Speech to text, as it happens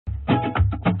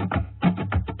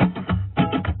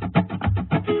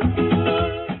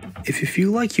If you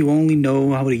feel like you only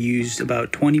know how to use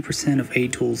about 20% of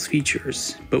aTools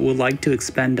features, but would like to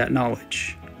expand that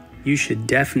knowledge, you should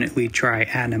definitely try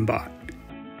animBot.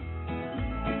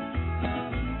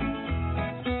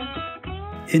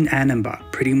 In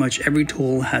animBot, pretty much every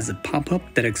tool has a pop-up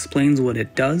that explains what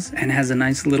it does and has a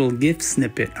nice little GIF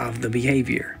snippet of the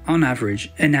behavior. On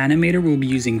average, an animator will be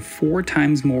using 4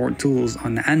 times more tools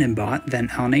on animBot than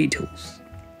on aTools.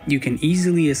 You can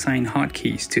easily assign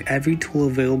hotkeys to every tool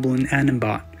available in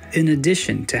animBot, in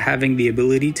addition to having the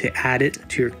ability to add it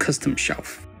to your custom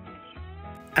shelf.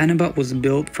 animBot was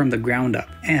built from the ground up,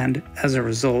 and as a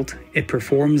result, it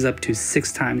performs up to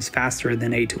 6 times faster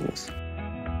than aTools.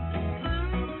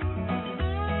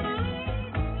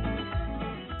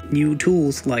 New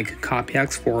tools like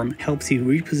copyXForm helps you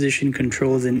reposition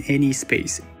controls in any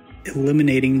space,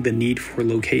 eliminating the need for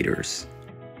locators.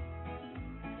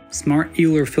 Smart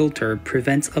Euler Filter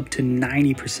prevents up to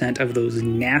 90% of those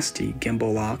nasty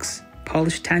gimbal locks.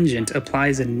 Polish Tangent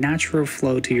applies a natural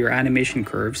flow to your animation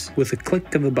curves with a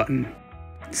click of a button.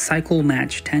 Cycle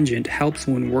Match Tangent helps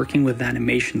when working with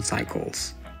animation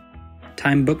cycles.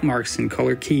 Time bookmarks and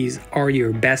color keys are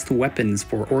your best weapons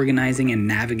for organizing and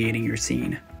navigating your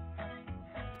scene.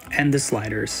 And the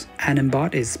sliders.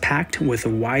 animBot is packed with a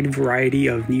wide variety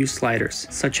of new sliders,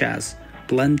 such as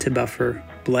Blend to Buffer,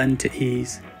 Blend to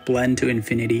Ease, Blend to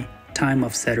Infinity, Time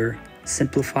Offsetter,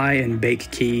 Simplify and Bake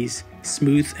keys,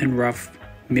 Smooth and Rough,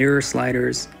 Mirror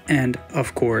sliders, and,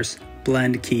 of course,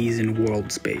 Blend keys in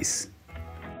World Space.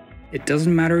 It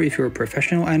doesn't matter if you're a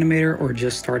professional animator or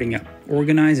just starting up.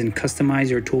 Organize and customize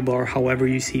your toolbar however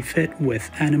you see fit with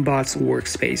animBot's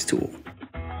Workspace tool.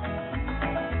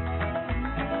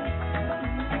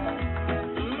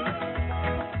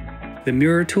 The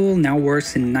mirror tool now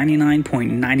works in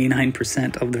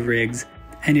 99.99% of the rigs,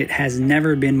 and it has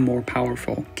never been more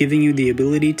powerful, giving you the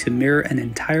ability to mirror an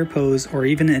entire pose or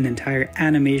even an entire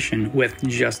animation with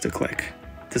just a click.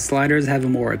 The sliders have a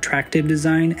more attractive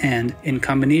design and, in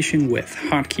combination with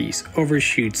hotkeys,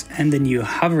 overshoots, and the new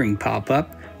hovering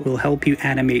pop-up, will help you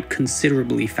animate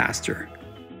considerably faster.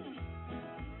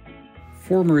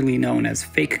 Formerly known as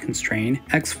Fake Constrain,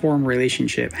 XForm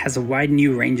Relationship has a wide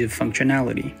new range of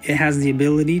functionality. It has the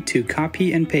ability to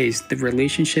copy and paste the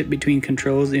relationship between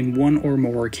controls in one or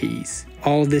more keys.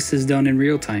 All this is done in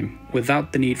real time,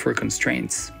 without the need for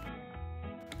constraints.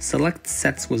 Select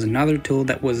Sets was another tool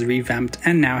that was revamped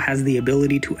and now has the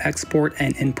ability to export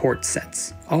and import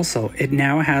sets. Also, it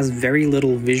now has very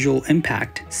little visual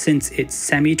impact since it's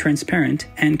semi-transparent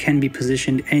and can be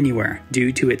positioned anywhere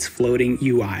due to its floating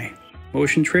UI.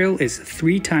 Motion Trail is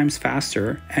 3 times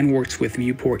faster and works with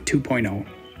Viewport 2.0.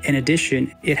 In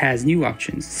addition, it has new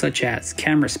options such as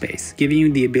Camera Space, giving you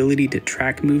the ability to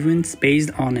track movements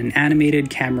based on an animated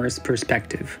camera's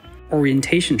perspective.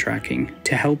 Orientation Tracking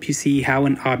to help you see how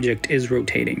an object is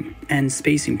rotating, and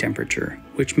Spacing Temperature,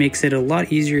 which makes it a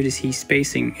lot easier to see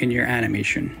spacing in your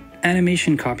animation.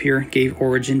 Animation Copier gave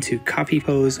origin to Copy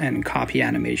Pose and Copy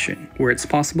Animation, where it's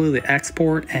possible to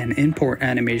export and import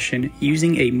animation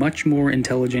using a much more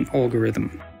intelligent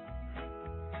algorithm.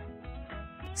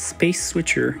 Space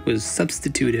Switcher was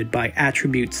substituted by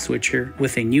Attribute Switcher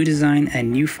with a new design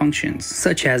and new functions,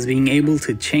 such as being able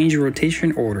to change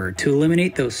rotation order to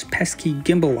eliminate those pesky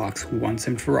gimbal locks once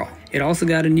and for all. It also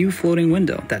got a new floating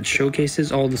window that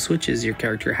showcases all the switches your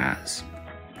character has.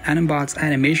 animBot's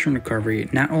animation recovery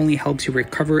not only helps you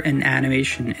recover an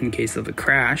animation in case of a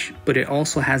crash, but it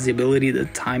also has the ability to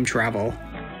time travel.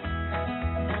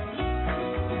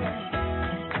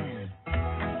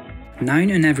 9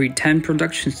 in every 10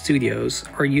 production studios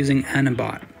are using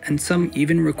animBot, and some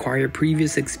even require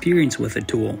previous experience with the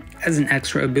tool as an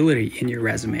extra ability in your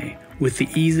resume. With the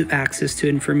ease of access to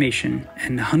information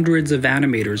and hundreds of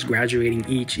animators graduating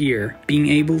each year, being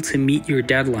able to meet your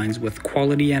deadlines with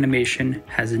quality animation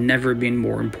has never been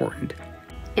more important.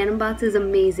 animBot is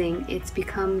amazing. It's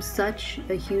become such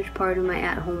a huge part of my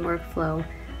at-home workflow.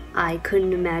 I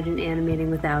couldn't imagine animating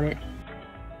without it.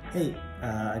 Hey,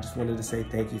 I just wanted to say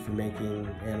thank you for making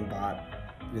animBot.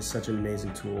 It is such an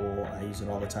amazing tool. I use it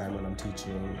all the time when I'm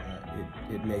teaching.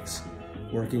 It makes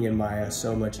working in Maya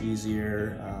so much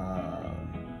easier.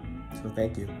 So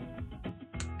thank you.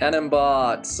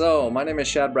 animBot. So my name is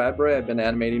Shad Bradbury. I've been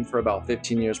animating for about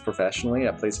 15 years professionally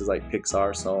at places like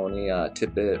Pixar, Sony,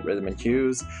 Tippett, Rhythm and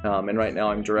Hues, and right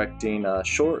now I'm directing a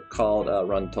short called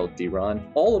Run Tote Run.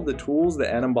 All of the tools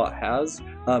that animBot has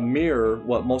mirror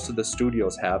what most of the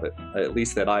studios have, at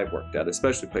least that I've worked at,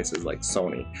 especially places like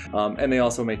Sony, and they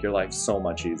also make your life so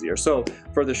much easier. So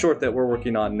for the short that we're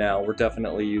working on now, we're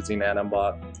definitely using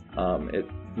animBot.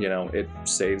 It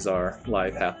saves our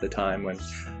life half the time when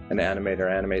an animator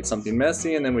animate something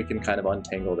messy, and then we can kind of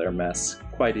untangle their mess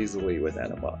quite easily with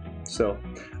animBot. So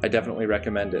I definitely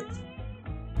recommend it.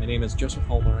 My name is Joseph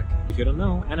Hallmark. If you don't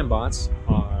know, animBots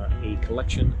are a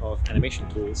collection of animation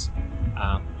tools,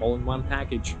 all in one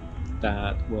package,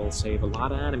 that will save a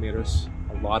lot of animators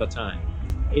a lot of time.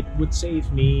 It would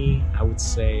save me, I would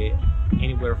say,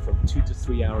 anywhere from 2 to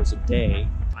 3 hours a day.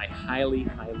 I highly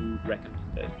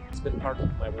recommend it. It's been part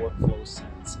of my workflow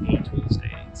since aTools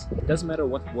days. It doesn't matter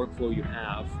what workflow you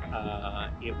have,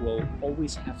 it will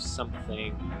always have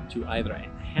something to either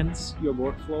enhance your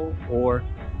workflow or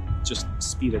just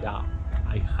speed it up.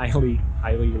 I highly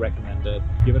recommend it.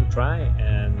 Give it a try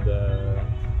and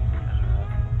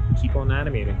keep on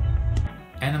animating.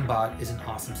 animBot is an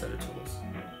awesome set of tools.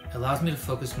 It allows me to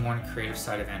focus more on the creative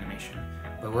side of animation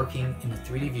by working in the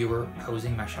 3D viewer,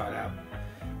 posing my shot out.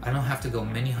 I don't have to go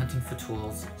many hunting for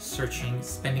tools, searching,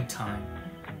 spending time.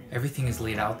 Everything is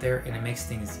laid out there and it makes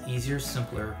things easier,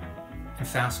 simpler, and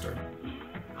faster.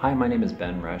 Hi, my name is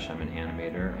Ben Rush. I'm an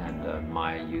animator and a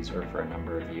Maya user for a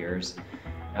number of years.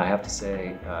 I have to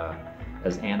say,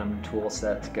 as anim tool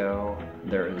sets go,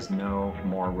 there is no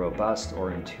more robust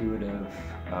or intuitive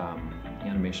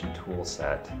animation tool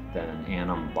set than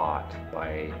animBot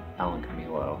by Alan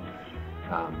Camilo.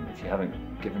 If you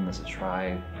haven't given this a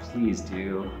try, please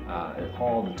do.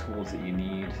 All the tools that you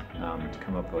need to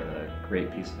come up with a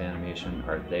great piece of animation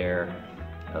are there,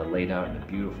 laid out in a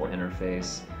beautiful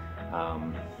interface.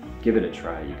 Give it a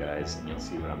try, you guys, and you'll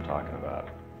see what I'm talking about.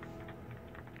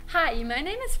 Hi, my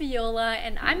name is Viola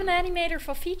and I'm an animator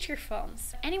for feature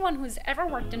films. Anyone who's ever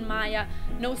worked in Maya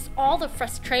knows all the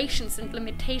frustrations and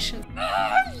limitations.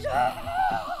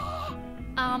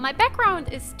 My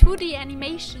background is 2D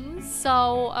animation,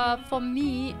 so for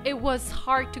me it was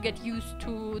hard to get used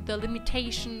to the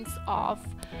limitations of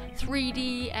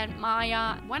 3D and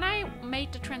Maya. When I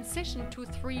made the transition to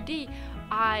 3D,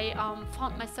 I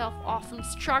found myself often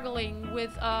struggling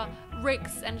with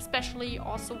rigs and especially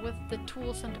also with the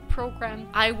tools and the program.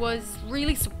 I was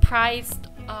really surprised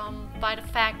by the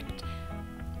fact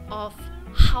of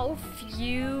how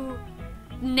few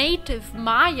native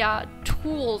Maya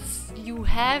tools you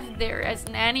have there as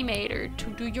an animator to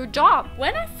do your job.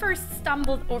 When I first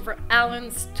stumbled over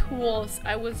Alan's tools,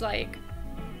 I was like,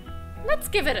 let's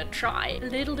give it a try.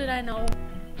 Little did I know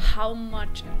how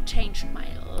much it changed my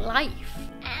life.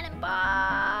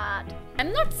 animBot!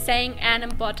 I'm not saying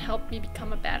animBot helped me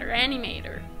become a better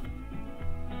animator,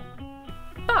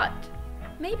 but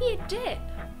maybe it did.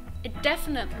 It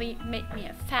definitely made me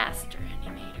a faster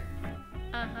animator.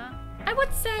 I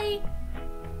would say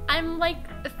I'm like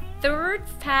a third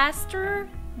faster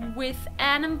with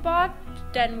animBot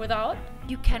than without.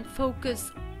 You can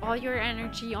focus all your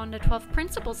energy on the 12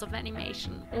 principles of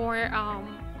animation, or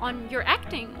on your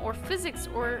acting or physics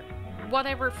or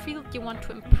whatever field you want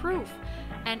to improve,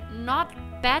 and not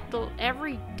battle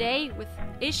every day with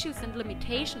issues and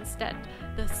limitations that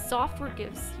the software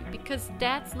gives you, because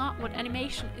that's not what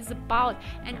animation is about,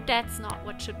 and that's not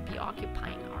what should be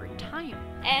occupying our time.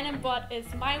 animBot is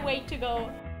my way to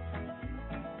go.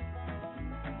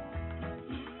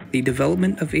 The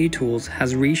development of aTools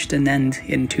has reached an end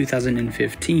in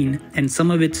 2015, and some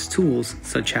of its tools,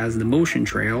 such as the motion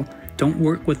trail, don't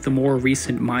work with the more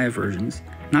recent Maya versions.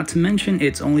 Not to mention,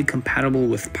 it's only compatible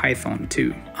with Python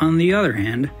 2. On the other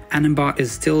hand, animBot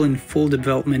is still in full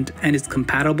development and is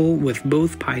compatible with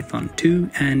both Python 2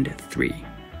 and 3.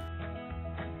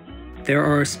 There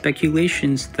are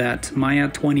speculations that Maya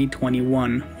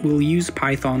 2021 will use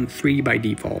Python 3 by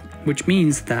default, which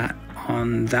means that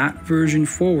on that version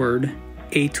forward,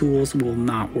 aTools will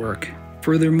not work.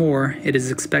 Furthermore, it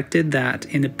is expected that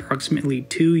in approximately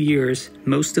 2 years,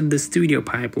 most of the studio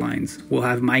pipelines will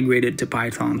have migrated to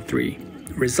Python 3,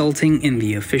 resulting in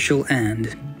the official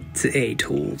end to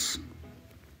aTools.